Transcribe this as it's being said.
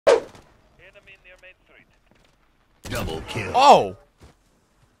Double kill. Oh!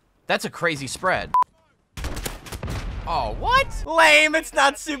 That's a crazy spread. Oh, what? Lame, it's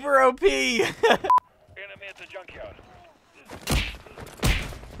not super OP. Enemy at the junkyard.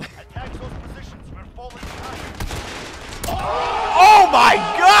 Attack those positions. We're falling behind. Oh my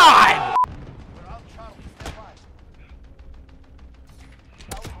god! We're out, Charlie. Stand by.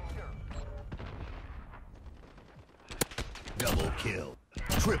 Double kill.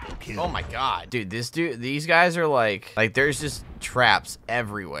 Triple kill. Oh my god. Dude, these guys are like there's just traps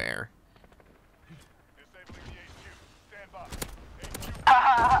everywhere. Disabling the HQ. Stand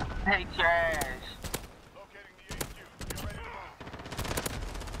by. Hey, trash. Locating the HQ. Get ready to move.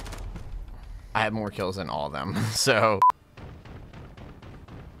 I have more kills than all of them, so.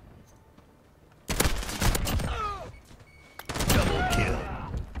 Double kill.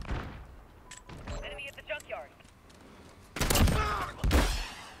 Enemy at the junkyard.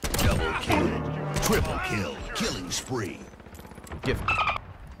 Double kill. Triple kill. Killing spree. Give.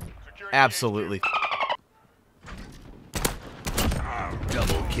 Securing Absolutely.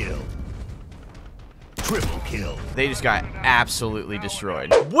 Double kill. Triple kill. They just got absolutely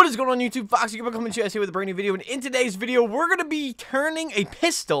destroyed. What is going on YouTube? Foxy Grandpa coming to you guys here with a brand new video. And in today's video, we're going to be turning a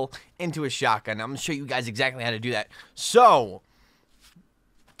pistol into a shotgun. I'm going to show you guys exactly how to do that. So,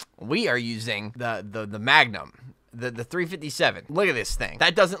 we are using the Magnum. The 357. Look at this thing.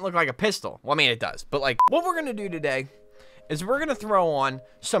 That doesn't look like a pistol. Well, I mean, it does. But, like, what we're going to do today is we're going to throw on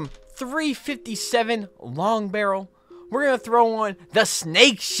some 357 long barrel. We're going to throw on the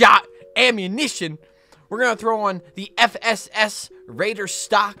snake shot ammunition. We're going to throw on the FSS Raider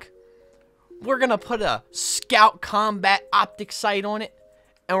stock. We're going to put a Scout Combat optic sight on it.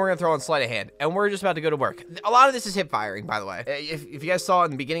 And we're going to throw on sleight of hand. And we're just about to go to work. A lot of this is hip firing, by the way. If you guys saw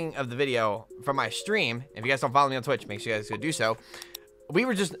in the beginning of the video from my stream, if you guys don't follow me on Twitch, make sure you guys go do so. We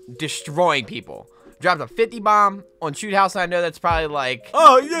were just destroying people. Dropped a 50 bomb on Shoot House, and I know that's probably like,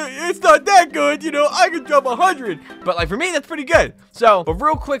 oh, yeah, it's not that good, you know, I could drop 100. But, like, for me, that's pretty good. So, a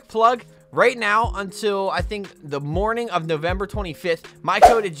real quick plug, right now, until, I think, the morning of November 25th, my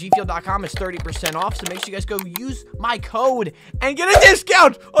code at gfuel.com is 30% off, so make sure you guys go use my code and get a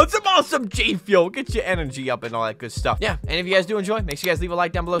discount on some awesome G Fuel. Get your energy up and all that good stuff. Yeah, and if you guys do enjoy, make sure you guys leave a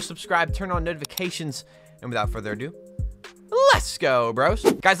like down below, subscribe, turn on notifications, and without further ado, let's go, bros.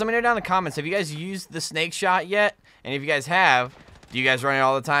 Guys, let me know down in the comments, have you guys used the snake shot yet? And if you guys have, do you guys run it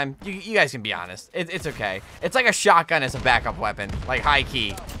all the time? You guys can be honest. It's okay. It's like a shotgun as a backup weapon, like high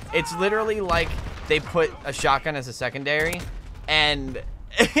key. It's literally like they put a shotgun as a secondary, and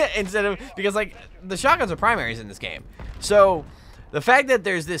instead of, because like the shotguns are primaries in this game. So the fact that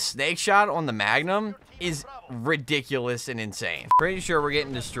there's this snake shot on the Magnum is ridiculous and insane. Pretty sure we're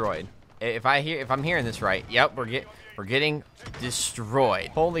getting destroyed. If I'm hearing this right, yep, we're getting destroyed.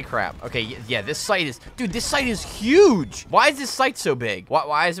 Holy crap. Okay, yeah, this site is, dude, this site is huge. Why is this site so big?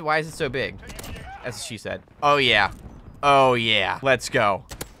 Why is it so big? That's what she said. Oh yeah. Oh yeah. Let's go.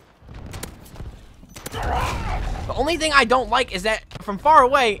 The only thing I don't like is that from far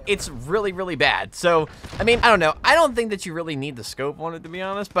away, it's really, really bad. So, I mean, I don't know. I don't think that you really need the scope on it, to be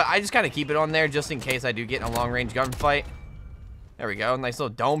honest, but I just kind of keep it on there just in case I do get in a long-range gunfight. There we go. Nice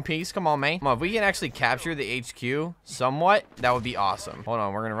little dome piece. Come on, man. Come on, if we can actually capture the HQ somewhat, that would be awesome. Hold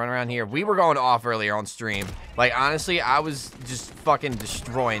on. We're going to run around here. We were going off earlier on stream. Like, honestly, I was just fucking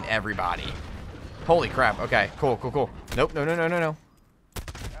destroying everybody. Holy crap. Okay, cool, cool, cool. Nope, no, no, no, no, no.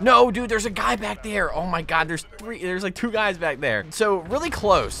 No, dude, there's a guy back there. Oh, my God. There's like 2 guys back there. So, really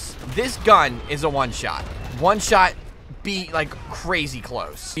close. This gun is a one-shot. One-shot. Be like crazy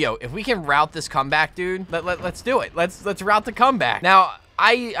close. Yo, if we can route this comeback, dude, let's do it. Let's route the comeback. Now,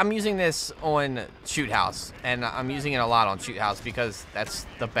 I'm using this on Shoot House, and I'm using it a lot on Shoot House because that's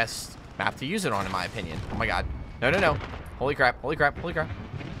the best map to use it on, in my opinion. Oh my god. No, no, no. Holy crap, holy crap, holy crap.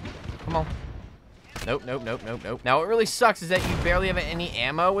 Come on. Nope, nope, nope, nope, nope. Now, what really sucks is that you barely have any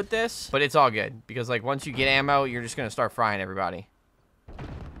ammo with this, but it's all good because, like, once you get ammo, you're just gonna start frying everybody.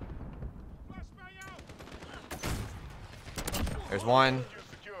 There's one.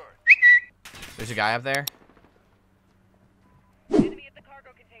 There's a guy up there. Enemy at the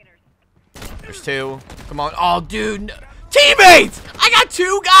cargo containers. There's 2. Come on. Oh, dude. No. Teammates! I got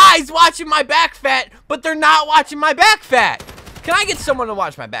 2 guys watching my back fat, but they're not watching my back fat. Can I get someone to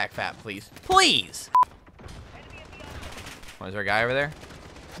watch my back fat, please? Please. Oh, is there a guy over there?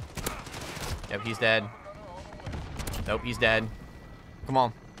 Yep, he's dead. Nope, he's dead. Come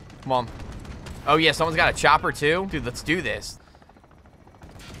on. Come on. Oh, yeah, someone's got a chopper, too? Dude, let's do this.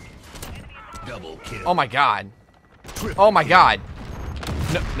 Double kill. Oh my god. Oh my god.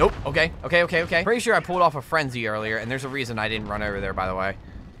 No, nope. Okay. Okay, okay, okay. Pretty sure I pulled off a frenzy earlier, and there's a reason I didn't run over there, by the way.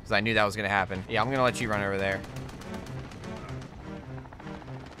 Because because I knew that was going to happen. Yeah, I'm going to let you run over there.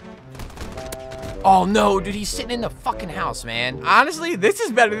 Oh, no, dude, he's sitting in the fucking house, man. Honestly, this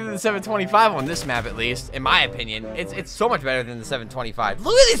is better than the 725 on this map, at least, in my opinion. It's so much better than the 725.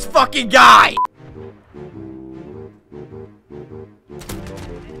 Look at this fucking guy!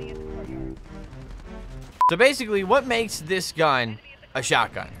 So basically, what makes this gun a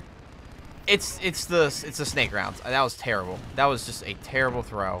shotgun? It's the snake rounds. That was terrible. That was just a terrible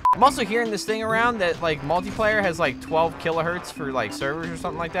throw. I'm also hearing this thing around that like multiplayer has like 12 kilohertz for like servers or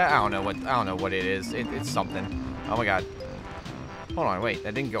something like that. I don't know what it is. It's something. Oh my god. Hold on, wait,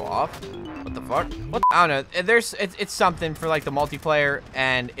 that didn't go off. What the fuck? What? I don't know. It's something for like the multiplayer,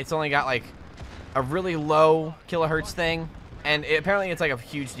 and it's only got like a really low kilohertz thing, and apparently it's like a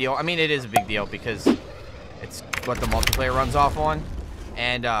huge deal. I mean, it is a big deal because it's what the multiplayer runs off on,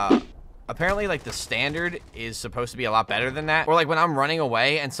 and apparently, like, the standard is supposed to be a lot better than that. Or, like, when I'm running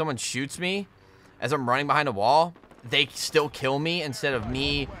away and someone shoots me as I'm running behind a wall, they still kill me instead of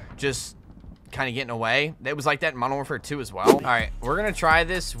me just kind of getting away. It was like that in Modern Warfare 2 as well. All right, we're going to try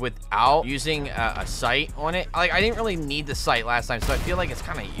this without using a sight on it. Like, I didn't really need the sight last time, so I feel like it's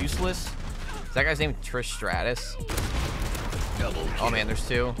kind of useless. Is that guy's name Trish Stratus? Oh, man, there's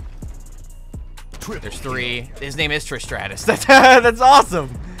two. There's three. His name is Trish Stratus. That's awesome.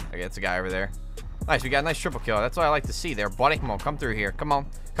 Okay, that's a guy over there. Nice, we got a nice triple kill. That's what I like to see there, buddy. Come on, come through here. Come on,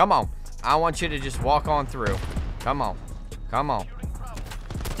 come on. I want you to just walk on through. Come on, come on.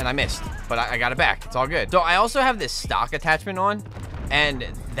 And I missed, but I got it back. It's all good. So I also have this stock attachment on, and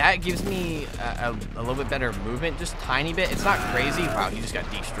that gives me a little bit better movement, just tiny bit. It's not crazy. Wow, he just got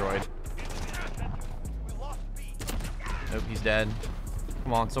destroyed. Nope, he's dead.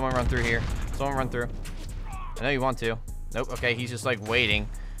 Come on, someone run through here. Someone run through. I know you want to. Nope, okay, he's just like waiting.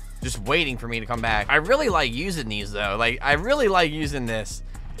 Just waiting for me to come back. I really like using these though. Like, I really like using this.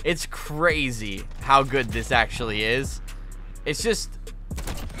 It's crazy how good this actually is. It's just,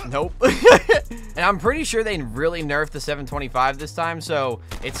 nope. And I'm pretty sure they really nerfed the 725 this time, so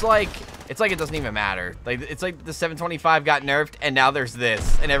it's like it doesn't even matter. Like, it's like the 725 got nerfed and now there's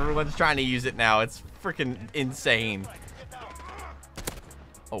this and everyone's trying to use it now. It's freaking insane.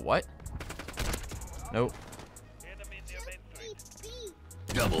 Oh, what? Nope.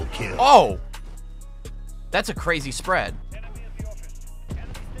 Double kill. Oh! That's a crazy spread.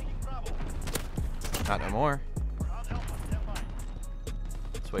 Not no more.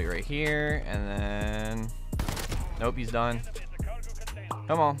 Let's wait right here, and then... Nope, he's done.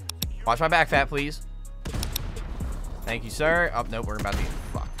 Come on. Watch my back, fat, please. Thank you, sir. Oh, nope, we're about to be...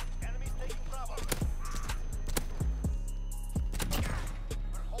 Fuck.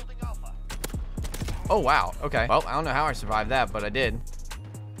 Oh, wow. Okay. Well, I don't know how I survived that, but I did.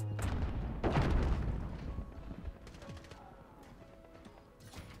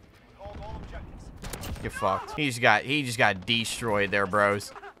 You're fucked. He just got destroyed there,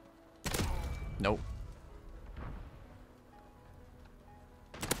 bros. Nope.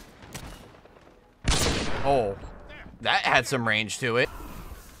 Oh, that had some range to it.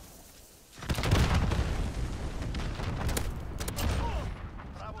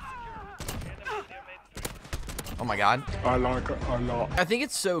 Oh my god. I like it a lot. I think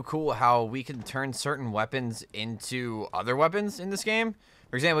it's so cool how we can turn certain weapons into other weapons in this game.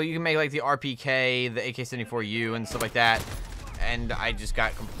 For example, you can make like the RPK, the AK-74U and stuff like that. And I just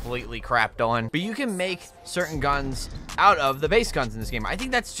got completely crapped on. But you can make certain guns out of the base guns in this game. I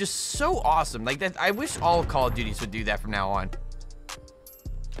think that's just so awesome. Like that, I wish all Call of Duties would do that from now on.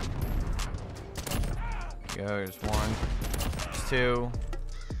 Go, there's one. There's two.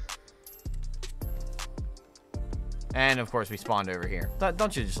 And of course we spawned over here.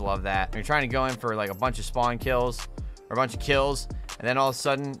 Don't you just love that? You're trying to go in for like a bunch of spawn kills or a bunch of kills, and then all of a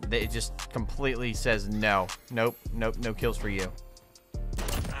sudden it just completely says no. Nope, nope, no kills for you.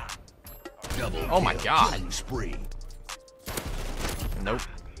 Double oh my kill. god. Killing spree. Nope.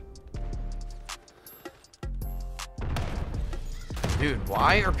 Dude,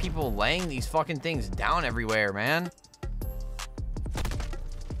 why are people laying these fucking things down everywhere, man?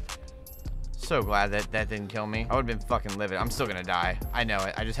 So glad that didn't kill me. I would have been fucking livid. I'm still gonna die. I know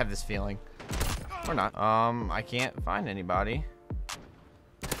it. I just have this feeling. Or not. I can't find anybody.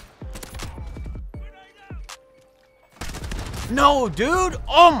 No, dude.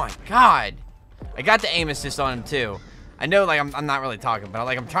 Oh my god. I got the aim assist on him too. I know, like, I'm not really talking, but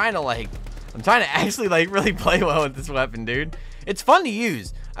I'm trying to actually like really play well with this weapon, dude. It's fun to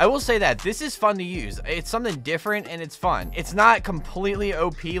use. I will say that this is fun to use. It's something different and it's fun. It's not completely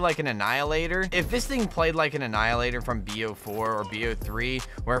OP like an Annihilator. If this thing played like an Annihilator from BO4 or BO3,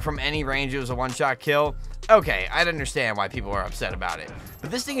 where from any range it was a one-shot kill, okay, I'd understand why people are upset about it.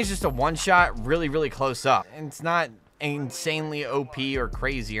 But this thing is just a one-shot really, really close up. And it's not insanely OP or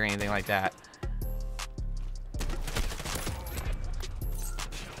crazy or anything like that.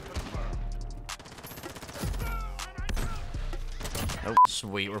 Oh,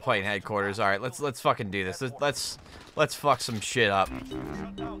 sweet, we're playing headquarters. All right, let's fucking do this. Let's fuck some shit up.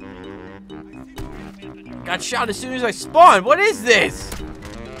 Got shot as soon as I spawned. What is this?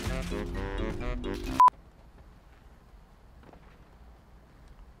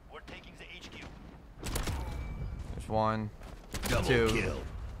 We're taking the HQ. There's 1, Double 2, kill.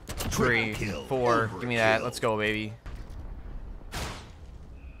 3, Triple kill. 4. Give me that. Overkill. Let's go, baby.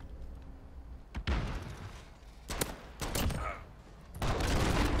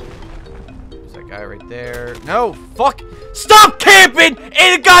 There's that guy right there. No, fuck. Stop camping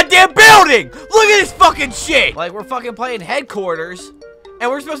in a goddamn building. Look at this fucking shit. Like, we're fucking playing headquarters, and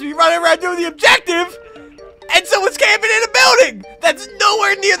we're supposed to be running around doing the objective, and someone's camping in a building that's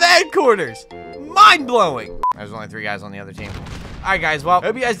nowhere near the headquarters. Mind-blowing. There's only 3 guys on the other team. All right, guys. Well, I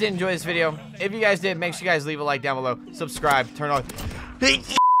hope you guys did enjoy this video. If you guys did, make sure you guys leave a like down below. Subscribe. Turn on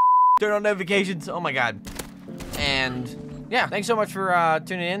notifications. Oh, my God. And, yeah, thanks so much for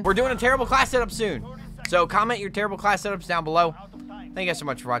tuning in. We're doing a terrible class setup soon. So, comment your terrible class setups down below. Thank you guys so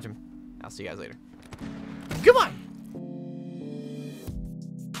much for watching. I'll see you guys later. Goodbye.